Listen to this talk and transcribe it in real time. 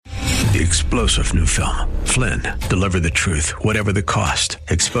The explosive new film, Flynn, Deliver the Truth, Whatever the Cost,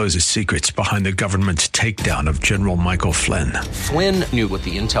 exposes secrets behind the government's takedown of General Michael Flynn. Flynn knew what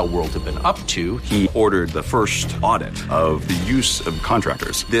the intel world had been up to. He ordered the first audit of the use of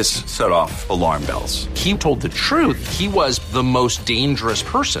contractors. This set off alarm bells. He told the truth. He was the most dangerous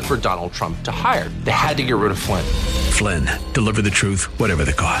person for Donald Trump to hire. They had to get rid of Flynn. Flynn, Deliver the Truth, Whatever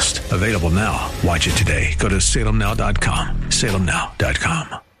the Cost. Available now. Watch it today. Go to salemnow.com.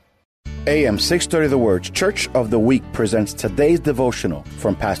 salemnow.com. AM 630 The Word Church of the Week presents today's devotional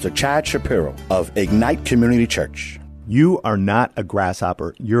from Pastor Chad Schapiro of Ignite Community Church. You are not a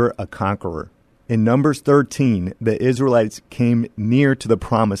grasshopper, you're a conqueror. In Numbers 13, the Israelites came near to the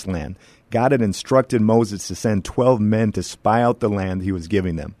promised land. God had instructed Moses to send 12 men to spy out the land he was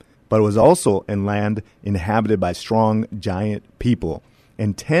giving them. But it was also a land inhabited by strong, giant people.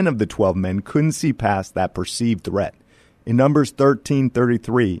 And 10 of the 12 men couldn't see past that perceived threat. In Numbers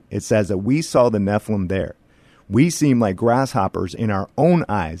 13:33, it says that we saw the Nephilim there. We seemed like grasshoppers in our own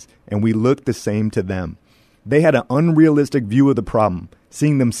eyes, and we looked the same to them. They had an unrealistic view of the problem,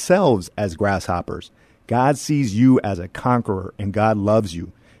 seeing themselves as grasshoppers. God sees you as a conqueror, and God loves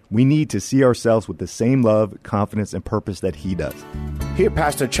you. We need to see ourselves with the same love, confidence, and purpose that He does. Hear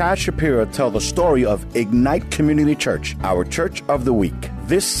Pastor Chad Schapiro tell the story of Ignite Community Church, our Church of the Week,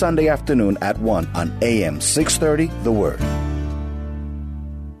 this Sunday afternoon at 1 on AM 630 The Word.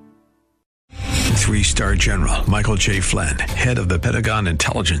 Three-star General Michael J. Flynn, head of the Pentagon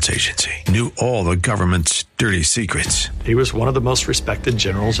Intelligence Agency, knew all the government's dirty secrets. He was one of the most respected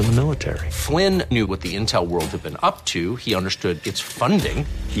generals in the military. Flynn knew what the intel world had been up to. He understood its funding.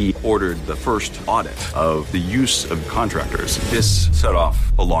 He ordered the first audit of the use of contractors. This set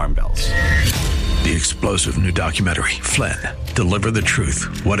off alarm bells. The explosive new documentary, Flynn, Deliver the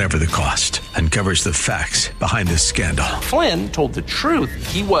Truth, Whatever the Cost, uncovers the facts behind this scandal. Flynn told the truth.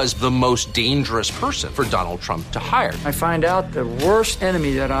 He was the most dangerous person for Donald Trump to hire. I find out the worst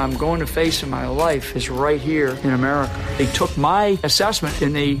enemy that I'm going to face in my life is right here in America. They took my assessment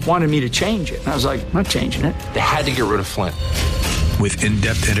and they wanted me to change it. And I was like, I'm not changing it. They had to get rid of Flynn. With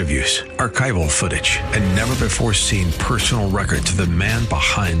in-depth interviews, archival footage, and never-before-seen personal records of the man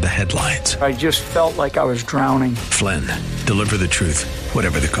behind the headlines. I just felt like I was drowning. Flynn, Deliver the Truth,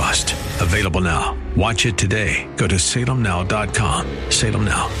 Whatever the Cost. Available now. Watch it today. Go to salemnow.com.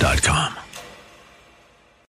 salemnow.com.